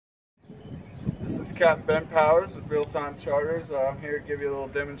is Captain Ben Powers with Real-Time Charters. I'm here to give you a little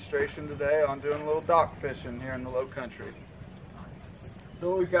demonstration today on doing a little dock fishing here in the low country. So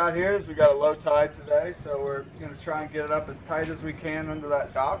what we've got here is we've got a low tide today, so we're going to try and get it up as tight as we can under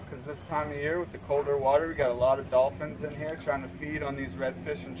that dock, because this time of year with the colder water we got a lot of dolphins in here trying to feed on these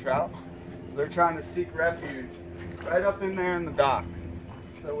redfish and trout. So they're trying to seek refuge right up in there in the dock.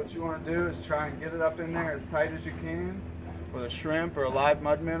 So what you want to do is try and get it up in there as tight as you can with a shrimp or a live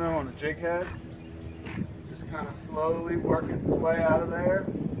mud minnow on a jig head. Just kind of slowly work its way out of there.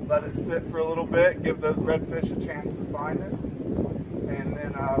 Let it sit for a little bit, give those redfish a chance to find it. And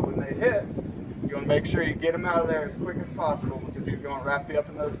then when they hit, you want to make sure you get them out of there as quick as possible, because he's going to wrap you up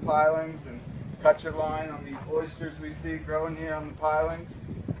in those pilings and cut your line on these oysters we see growing here on the pilings.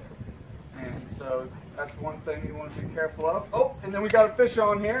 And so that's one thing you want to be careful of. Oh, and then we got a fish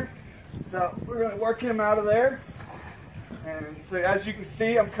on here. So we're going to work him out of there. And so as you can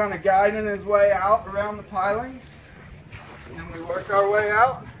see, I'm kind of guiding his way out around the pilings. And we work our way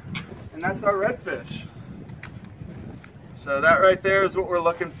out, and that's our redfish. So that right there is what we're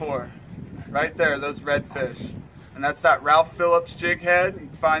looking for. Right there, those redfish. And that's that Ralph Phillips jig head. You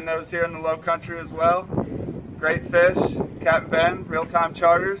can find those here in the low country as well. Great fish. Captain Ben, Real-Time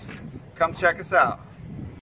Charters. Come check us out.